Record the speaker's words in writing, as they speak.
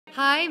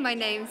Hi, my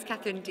name's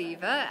Katherine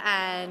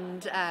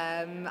and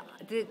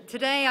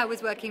today I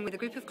was working with a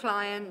group of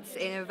clients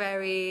in a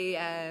very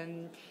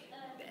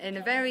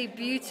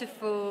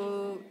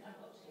beautiful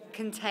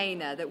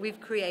container that we've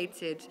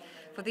created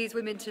for these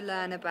women to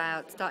learn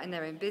about starting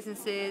their own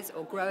businesses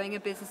or growing a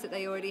business that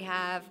they already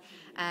have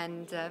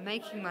and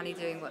making money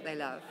doing what they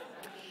love.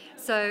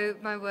 So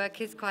my work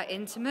is quite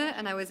intimate,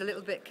 and I was a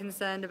little bit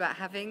concerned about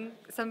having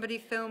somebody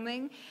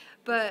filming.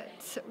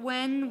 But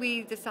when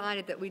we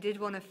decided that we did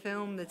want to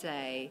film the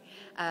day,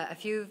 a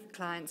few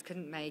clients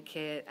couldn't make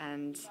it,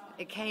 and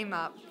it came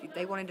up,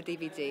 they wanted a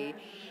DVD.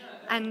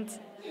 And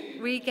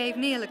we gave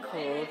Neil a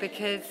call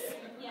because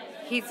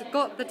he's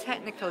got the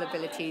technical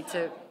ability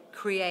to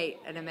create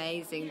an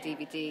amazing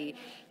DVD,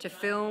 to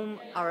film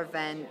our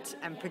event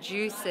and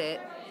produce it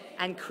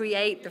and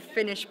create the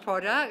finished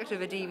product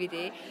of a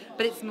DVD.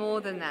 But it's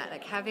more than that,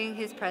 like having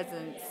his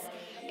presence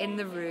in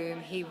the room.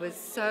 He was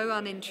so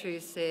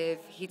unintrusive.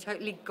 He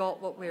totally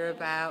got what we're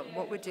about,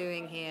 what we're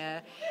doing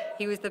here.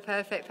 He was the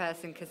perfect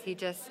person because he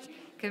just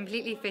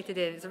completely fitted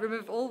in. It's a room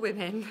of all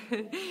women,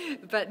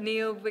 but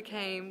Neil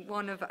became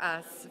one of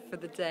us for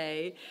the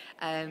day.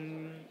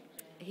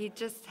 He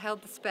just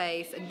held the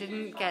space and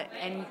didn't get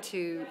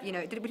into, we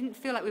didn't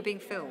feel like we were being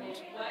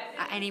filmed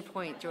at any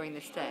point during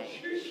this day.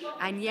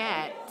 And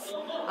yet,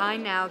 I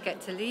now get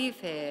to leave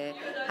here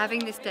having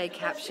this day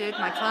captured.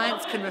 My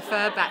clients can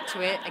refer back to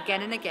it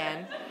again and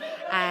again.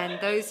 And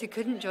those who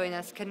couldn't join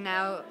us can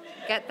now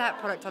get that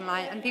product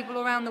online. And people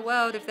around the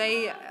world, if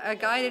they are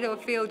guided or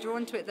feel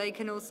drawn to it, they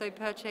can also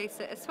purchase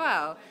it as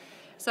well.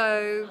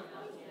 So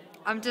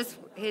I'm just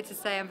here to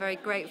say I'm very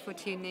grateful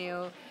to you,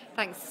 Neil.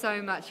 Thanks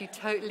so much. You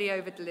totally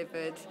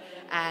over-delivered,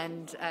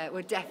 and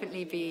we'll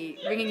definitely be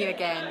ringing you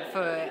again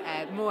for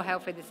more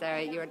help in this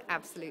area. You're an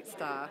absolute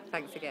star.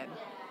 Thanks again.